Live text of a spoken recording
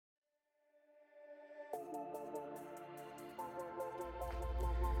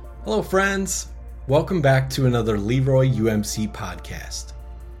Hello, friends. Welcome back to another Leroy UMC podcast.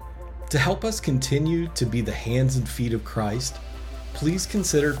 To help us continue to be the hands and feet of Christ, please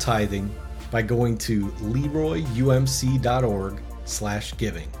consider tithing by going to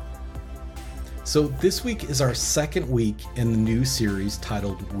leroyumc.org/giving. So this week is our second week in the new series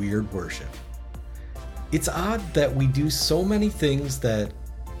titled Weird Worship. It's odd that we do so many things that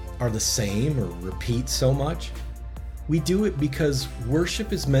are the same or repeat so much. We do it because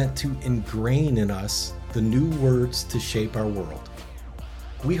worship is meant to ingrain in us the new words to shape our world.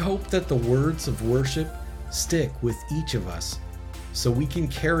 We hope that the words of worship stick with each of us so we can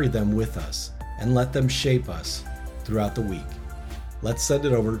carry them with us and let them shape us throughout the week. Let's send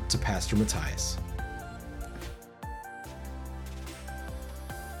it over to Pastor Matthias.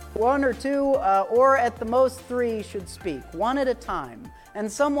 One or two, or at the most three should speak, one at a time, and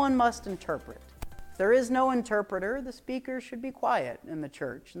someone must interpret. If there is no interpreter, the speaker should be quiet in the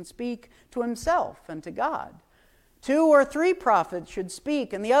church and speak to himself and to God. 2 or 3 prophets should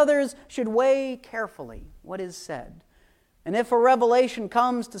speak, and the others should weigh carefully what is said. And if a revelation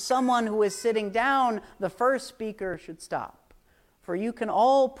comes to someone who is sitting down, the first speaker should stop. For you can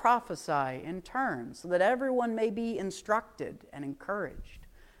all prophesy in turn, so that everyone may be instructed and encouraged.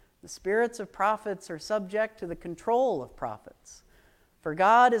 The spirits of prophets are subject to the control of prophets. For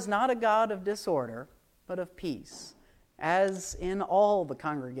God is not a God of disorder, but of peace, as in all the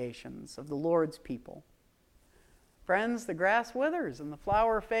congregations of the Lord's people. Friends, the grass withers and the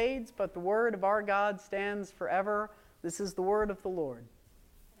flower fades, but the word of our God stands forever. This is the word of the Lord.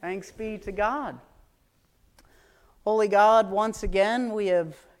 Thanks be to God. Holy God, once again we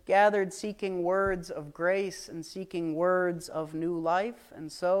have gathered seeking words of grace and seeking words of new life,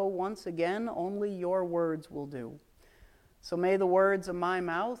 and so once again only your words will do. So may the words of my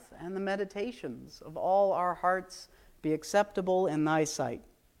mouth and the meditations of all our hearts be acceptable in thy sight,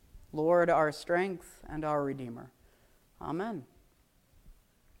 Lord, our strength and our Redeemer. Amen.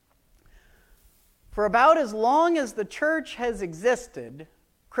 For about as long as the church has existed,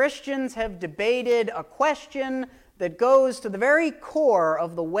 Christians have debated a question that goes to the very core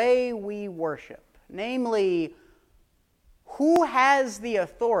of the way we worship, namely, who has the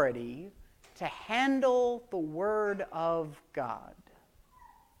authority to handle the Word of God?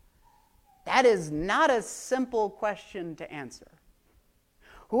 That is not a simple question to answer.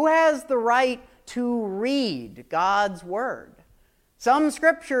 Who has the right to read God's Word? Some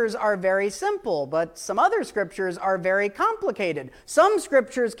scriptures are very simple, but some other scriptures are very complicated. Some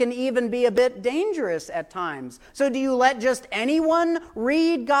scriptures can even be a bit dangerous at times. So do you let just anyone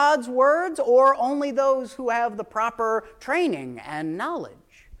read God's words, or only those who have the proper training and knowledge?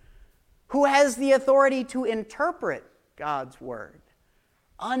 Who has the authority to interpret God's word?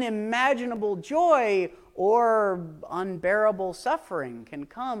 Unimaginable joy or unbearable suffering can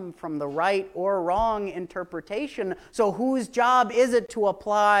come from the right or wrong interpretation. So whose job is it to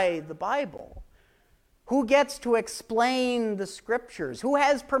apply the Bible? Who gets to explain the scriptures? Who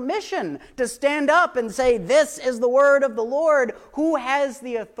has permission to stand up and say, this is the word of the Lord? Who has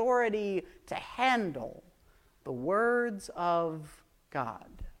the authority to handle the words of God?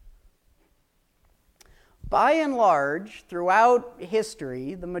 By and large, throughout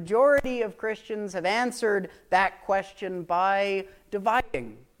history, the majority of Christians have answered that question by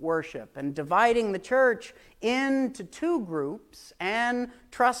dividing worship and dividing the church into 2 groups and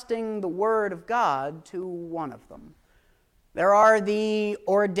trusting the Word of God to one of them. There are the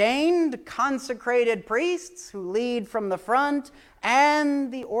ordained, consecrated priests who lead from the front, and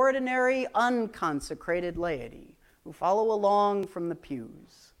the ordinary, unconsecrated laity who follow along from the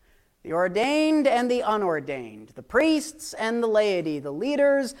pews. The ordained and the unordained, the priests and the laity, the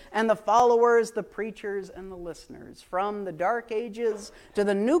leaders and the followers, the preachers and the listeners. From the Dark Ages to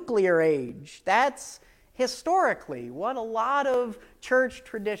the nuclear age, that's historically what a lot of church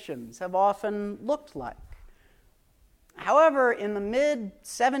traditions have often looked like. However, in the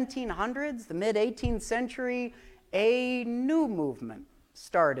mid-1700s, the mid-18th century, a new movement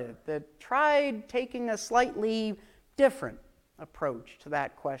started that tried taking a slightly different approach to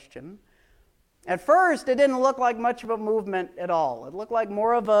that question. At first, it didn't look like much of a movement at all. It looked like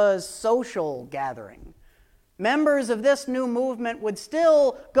more of a social gathering. Members of this new movement would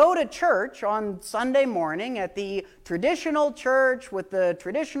still go to church on Sunday morning at the traditional church with the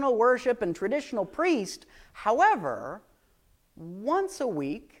traditional worship and traditional priest. However, once a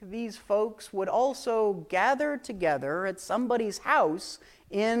week, these folks would also gather together at somebody's house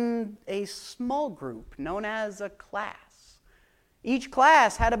in a small group known as a class. Each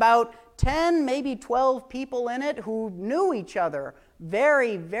class had about 10, maybe 12 people in it who knew each other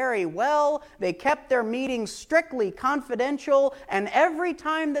very, very well. They kept their meetings strictly confidential, and every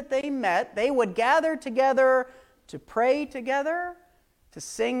time that they met, they would gather together to pray together, to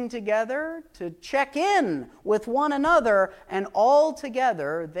sing together, to check in with one another, and all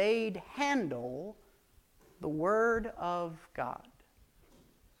together they'd handle the Word of God.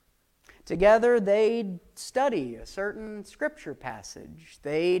 Together they'd study a certain scripture passage.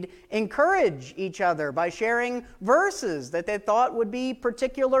 They'd encourage each other by sharing verses that they thought would be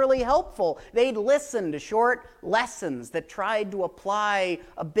particularly helpful. They'd listen to short lessons that tried to apply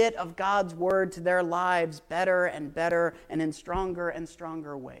a bit of God's Word to their lives better and better and in stronger and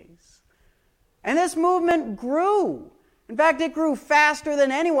stronger ways. And this movement grew. In fact, it grew faster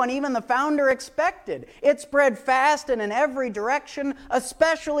than anyone, even the founder, expected. It spread fast and in every direction,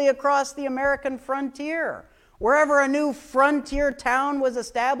 especially across the American frontier. Wherever a new frontier town was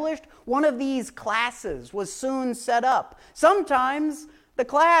established, one of these classes was soon set up. Sometimes the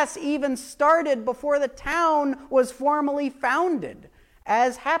class even started before the town was formally founded,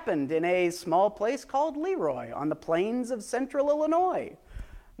 as happened in a small place called Leroy on the plains of central Illinois.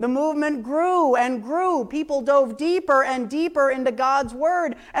 The movement grew and grew. People dove deeper and deeper into God's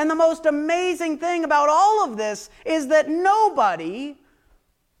Word. And the most amazing thing about all of this is that nobody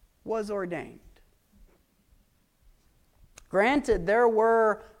was ordained. Granted, there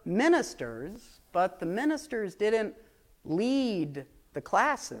were ministers, but the ministers didn't lead the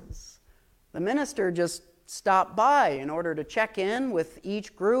classes. The minister just stopped by in order to check in with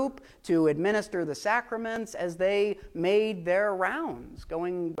each group, to administer the sacraments as they made their rounds,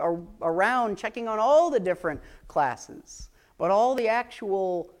 going around checking on all the different classes. But all the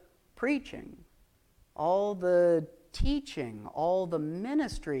actual preaching, all the teaching, all the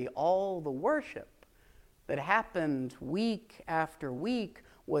ministry, all the worship that happened week after week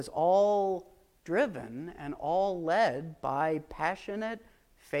was all driven and all led by passionate,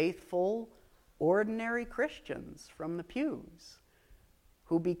 faithful, ordinary Christians from the pews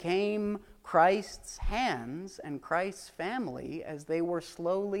who became Christ's hands and Christ's family as they were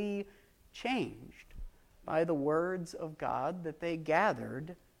slowly changed by the words of God that they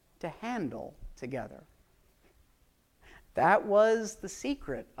gathered to handle together. That was the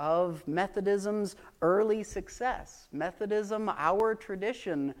secret of Methodism's early success. Methodism, our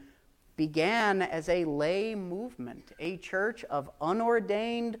tradition, began as a lay movement, a church of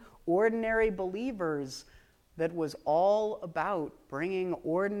unordained, ordinary believers that was all about bringing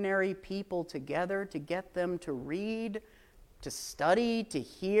ordinary people together to get them to read, to study, to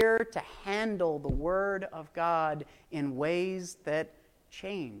hear, to handle the Word of God in ways that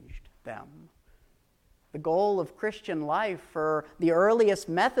changed them. The goal of Christian life for the earliest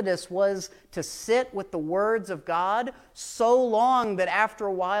Methodists was to sit with the words of God so long that after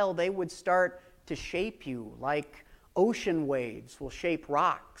a while they would start to shape you like ocean waves will shape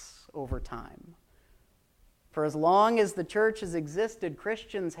rocks over time. For as long as the church has existed,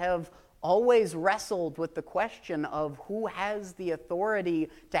 Christians have always wrestled with the question of who has the authority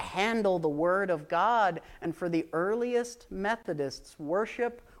to handle the Word of God. And for the earliest Methodists,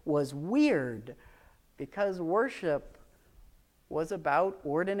 worship was weird, because worship was about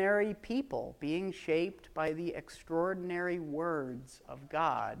ordinary people being shaped by the extraordinary words of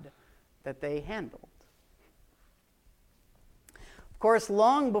God that they handled. Of course,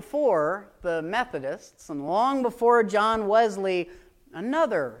 long before the Methodists and long before John Wesley,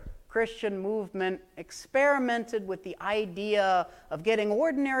 another Christian movement experimented with the idea of getting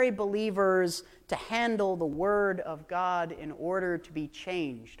ordinary believers to handle the Word of God in order to be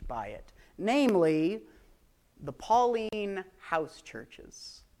changed by it. Namely, the Pauline house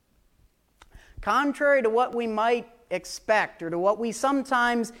churches. Contrary to what we might expect or to what we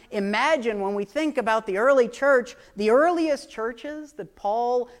sometimes imagine when we think about the early church, the earliest churches that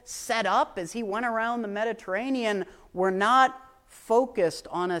Paul set up as he went around the Mediterranean were not focused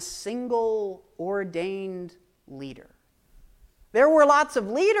on a single ordained leader. There were lots of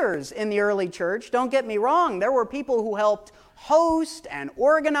leaders in the early church, don't get me wrong. There were people who helped host and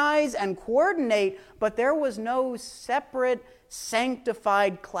organize and coordinate, but there was no separate,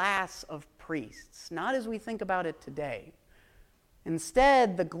 sanctified class of priests, not as we think about it today.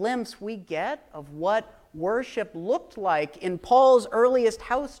 Instead, the glimpse we get of what worship looked like in Paul's earliest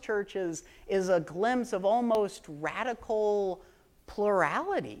house churches is a glimpse of almost radical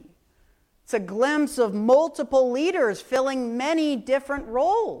plurality. It's a glimpse of multiple leaders filling many different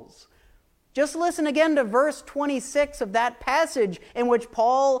roles. Just listen again to verse 26 of that passage in which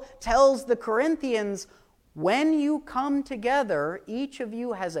Paul tells the Corinthians, When you come together, each of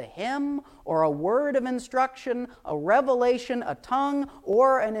you has a hymn or a word of instruction, a revelation, a tongue,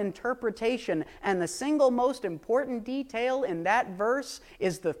 or an interpretation. And the single most important detail in that verse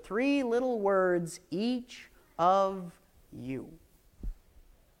is the three little words, each of you.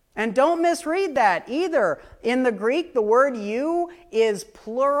 And don't misread that either. In the Greek, the word you is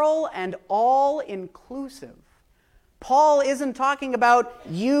plural and all-inclusive. Paul isn't talking about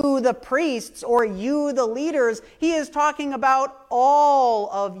you, the priests, or you, the leaders. He is talking about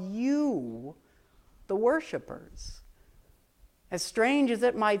all of you, the worshipers. As strange as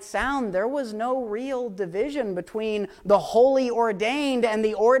it might sound, there was no real division between the holy ordained and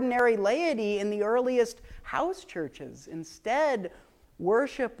the ordinary laity in the earliest house churches. Instead,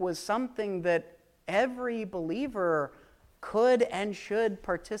 worship was something that every believer could and should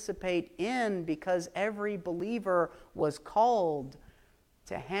participate in, because every believer was called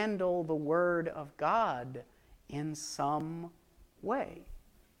to handle the Word of God in some way.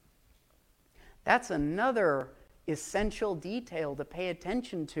 That's another essential detail to pay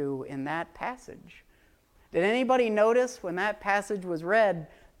attention to in that passage. Did anybody notice when that passage was read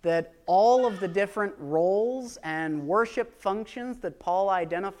that all of the different roles and worship functions that Paul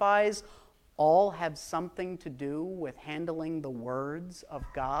identifies all have something to do with handling the words of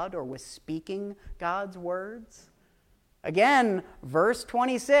God, or with speaking God's words? Again, verse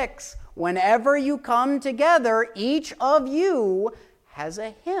 26, whenever you come together, each of you has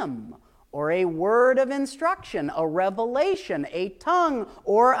a hymn or a word of instruction, a revelation, a tongue,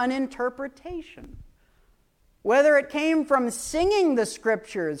 or an interpretation. Whether it came from singing the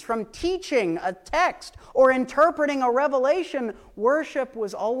scriptures, from teaching a text, or interpreting a revelation, worship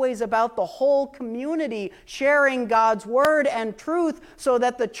was always about the whole community sharing God's word and truth so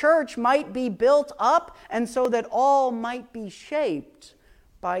that the church might be built up and so that all might be shaped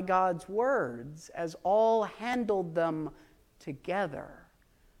by God's words as all handled them together.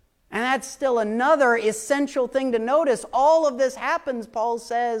 And that's still another essential thing to notice. All of this happens, Paul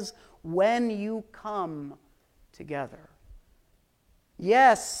says, when you come together.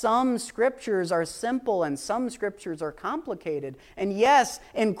 Yes, some scriptures are simple and some scriptures are complicated. And yes,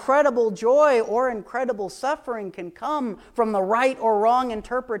 incredible joy or incredible suffering can come from the right or wrong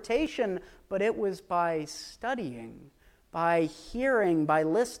interpretation, but it was by studying, by hearing, by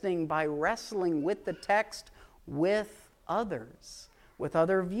listening, by wrestling with the text with others, with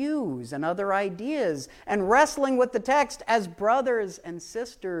other views and other ideas, and wrestling with the text as brothers and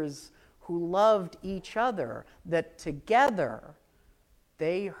sisters who loved each other, that together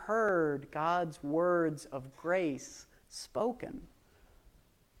they heard God's words of grace spoken.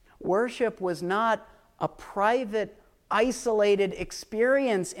 Worship was not a private, isolated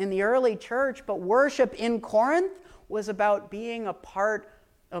experience in the early church, but worship in Corinth was about being a part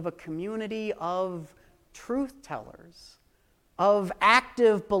of a community of truth tellers, of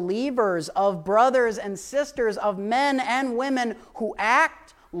active believers, of brothers and sisters, of men and women who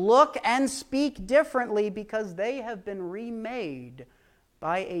act, look, and speak differently because they have been remade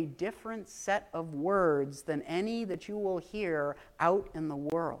by a different set of words than any that you will hear out in the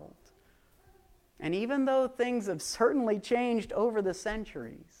world. And even though things have certainly changed over the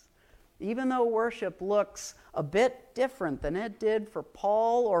centuries, even though worship looks a bit different than it did for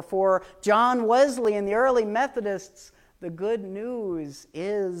Paul or for John Wesley and the early Methodists, the good news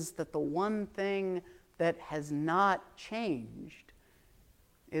is that the one thing that has not changed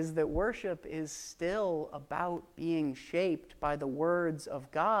is that worship is still about being shaped by the words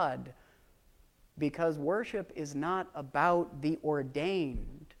of God, because worship is not about the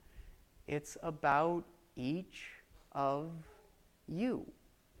ordained. It's about each of you.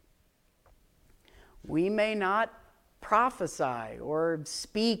 We may not prophesy or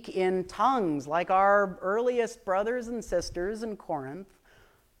speak in tongues like our earliest brothers and sisters in Corinth,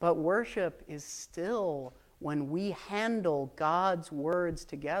 but worship is still when we handle God's words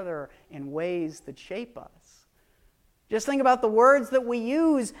together in ways that shape us. Just think about the words that we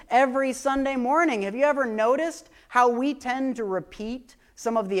use every Sunday morning. Have you ever noticed how we tend to repeat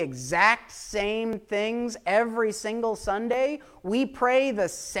some of the exact same things every single Sunday? We pray the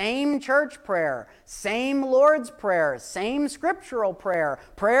same church prayer, same Lord's Prayer, same scriptural prayer,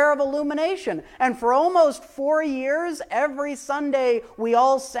 prayer of illumination. And for almost 4 years, every Sunday, we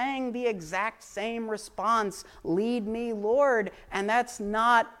all sang the exact same response, "Lead me, Lord." And that's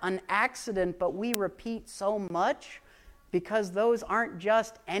not an accident, but we repeat so much because those aren't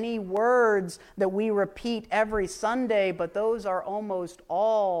just any words that we repeat every Sunday, but those are almost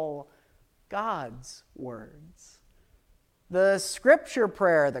all God's words. The scripture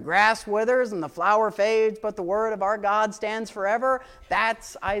prayer, "The grass withers and the flower fades, but the word of our God stands forever,"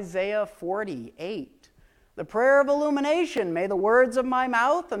 that's Isaiah 48. The prayer of illumination, may the words of my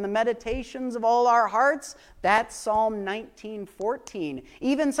mouth and the meditations of all our hearts, that's Psalm 19:14.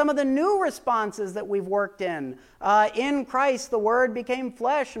 Even some of the new responses that we've worked in Christ the Word became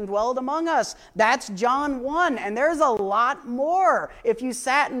flesh and dwelled among us. That's John 1, and there's a lot more if you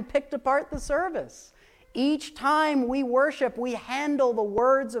sat and picked apart the service. Each time we worship, we handle the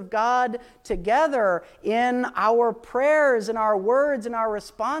words of God together in our prayers, in our words, in our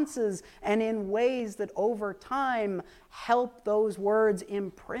responses, and in ways that over time help those words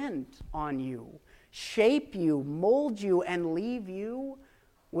imprint on you, shape you, mold you, and leave you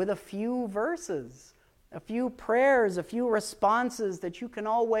with a few verses, a few prayers, a few responses that you can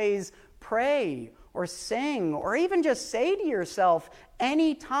always pray or sing, or even just say to yourself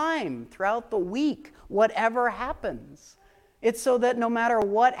anytime throughout the week, whatever happens. It's so that no matter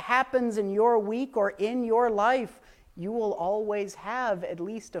what happens in your week or in your life, you will always have at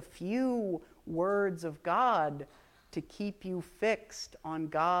least a few words of God to keep you fixed on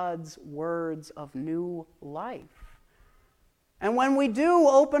God's words of new life. And when we do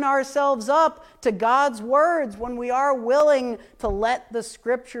open ourselves up to God's words, when we are willing to let the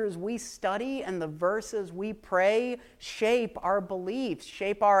scriptures we study and the verses we pray shape our beliefs,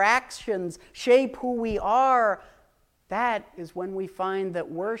 shape our actions, shape who we are, that is when we find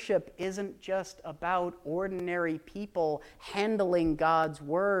that worship isn't just about ordinary people handling God's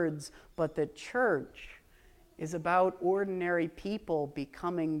words, but that church is about ordinary people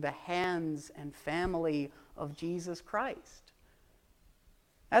becoming the hands and family of Jesus Christ.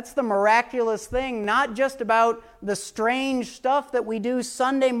 That's the miraculous thing, not just about the strange stuff that we do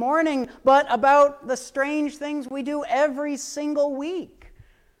Sunday morning, but about the strange things we do every single week.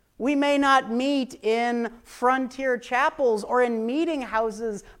 We may not meet in frontier chapels or in meeting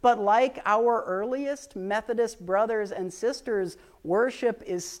houses, but like our earliest Methodist brothers and sisters, worship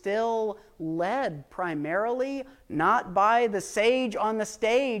is still led primarily not by the sage on the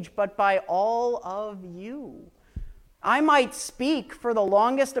stage, but by all of you. I might speak for the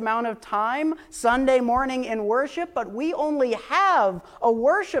longest amount of time Sunday morning in worship, but we only have a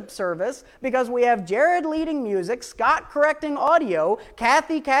worship service because we have Jared leading music, Scott correcting audio,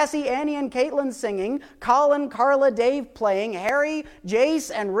 Kathy, Cassie, Annie, and Caitlin singing, Colin, Carla, Dave playing, Harry,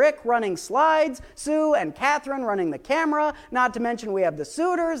 Jace, and Rick running slides, Sue and Catherine running the camera, not to mention we have the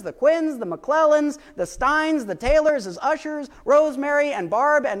Suitors, the Quinns, the McClellans, the Steins, the Taylors as ushers, Rosemary and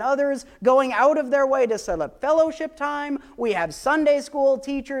Barb and others going out of their way to set up fellowship time. We have Sunday school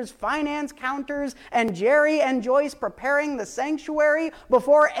teachers, finance counters, and Jerry and Joyce preparing the sanctuary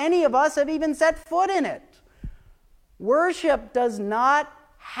before any of us have even set foot in it. Worship does not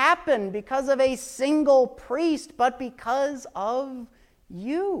happen because of a single priest, but because of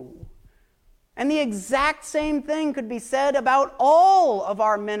you. And the exact same thing could be said about all of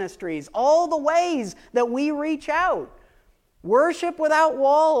our ministries, all the ways that we reach out. Worship without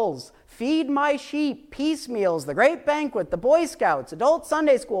walls, Feed My Sheep, Peace Meals, The Great Banquet, the Boy Scouts, Adult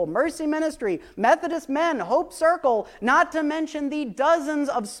Sunday School, Mercy Ministry, Methodist Men, Hope Circle, not to mention the dozens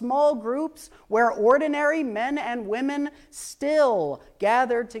of small groups where ordinary men and women still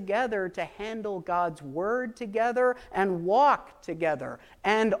gather together to handle God's Word together and walk together.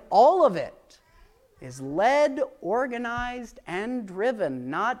 And all of it is led, organized, and driven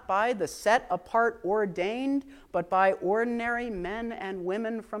not by the set-apart ordained, but by ordinary men and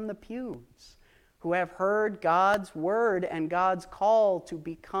women from the pews who have heard God's word and God's call to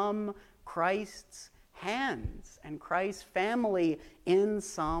become Christ's hands and Christ's family in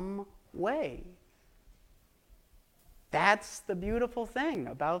some way. That's the beautiful thing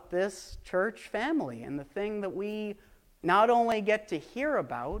about this church family, and the thing that we not only get to hear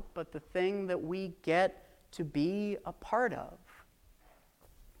about, but the thing that we get to be a part of.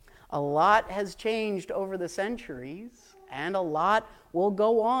 A lot has changed over the centuries, and a lot will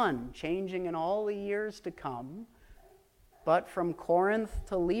go on changing in all the years to come. But from Corinth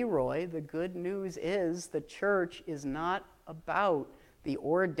to Leroy, the good news is the church is not about the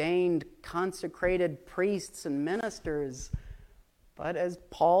ordained, consecrated priests and ministers, but as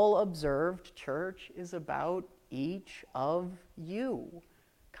Paul observed, church is about each of you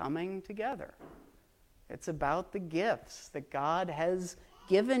coming together. It's about the gifts that God has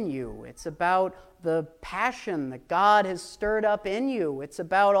given you. It's about the passion that God has stirred up in you. It's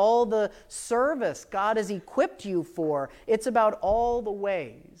about all the service God has equipped you for. It's about all the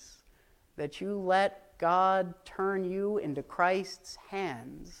ways that you let God turn you into Christ's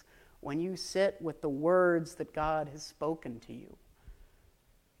hands when you sit with the words that God has spoken to you.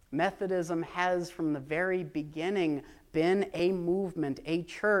 Methodism has from the very beginning been a movement, a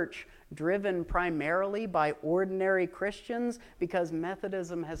church driven primarily by ordinary Christians, because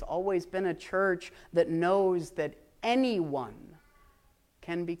Methodism has always been a church that knows that anyone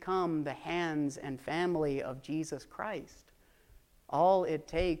can become the hands and family of Jesus Christ. All it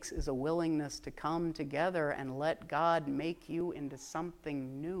takes is a willingness to come together and let God make you into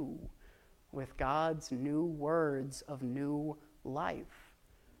something new with God's new words of new life.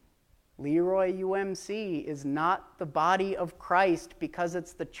 Leroy UMC is not the body of Christ because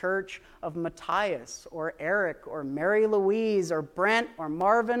it's the church of Matthias or Eric or Mary Louise or Brent or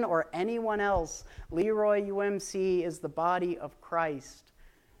Marvin or anyone else. Leroy UMC is the body of Christ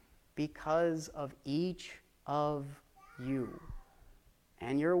because of each of you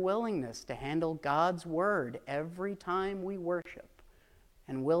and your willingness to handle God's word every time we worship,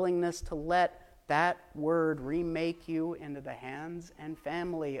 and willingness to let that word remake you into the hands and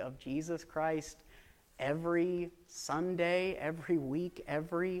family of Jesus Christ every Sunday, every week,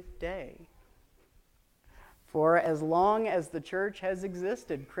 every day. For as long as the church has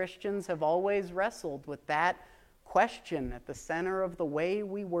existed, Christians have always wrestled with that question at the center of the way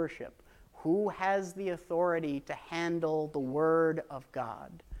we worship. Who has the authority to handle the Word of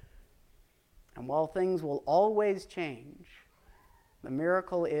God? And while things will always change, the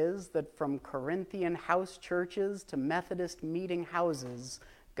miracle is that from Corinthian house churches to Methodist meeting houses,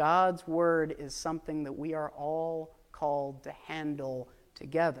 God's Word is something that we are all called to handle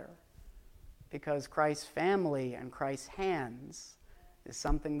together, because Christ's family and Christ's hands is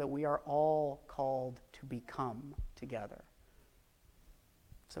something that we are all called to become together.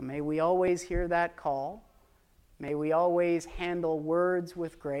 So may we always hear that call. May we always handle words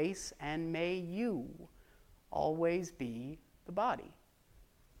with grace, and may you always be the body.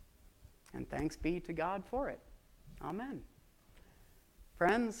 And thanks be to God for it. Amen.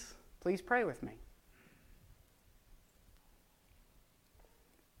 Friends, please pray with me.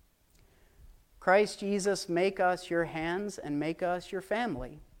 Christ Jesus, make us your hands and make us your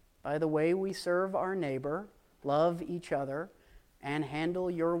family by the way we serve our neighbor, love each other, and handle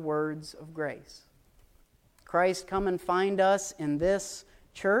your words of grace. Christ, come and find us in this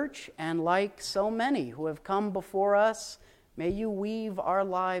church, and like so many who have come before us, may you weave our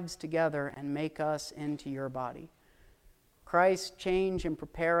lives together and make us into your body. Christ, change and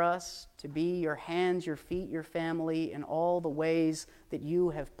prepare us to be your hands, your feet, your family in all the ways that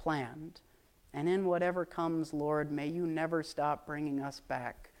you have planned. And in whatever comes, Lord, may you never stop bringing us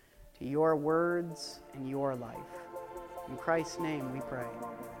back to your words and your life. In Christ's name we pray.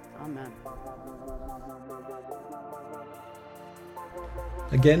 Amen.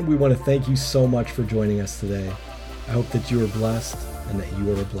 Again, we want to thank you so much for joining us today. I hope that you are blessed and that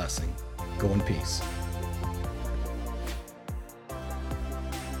you are a blessing. Go in peace.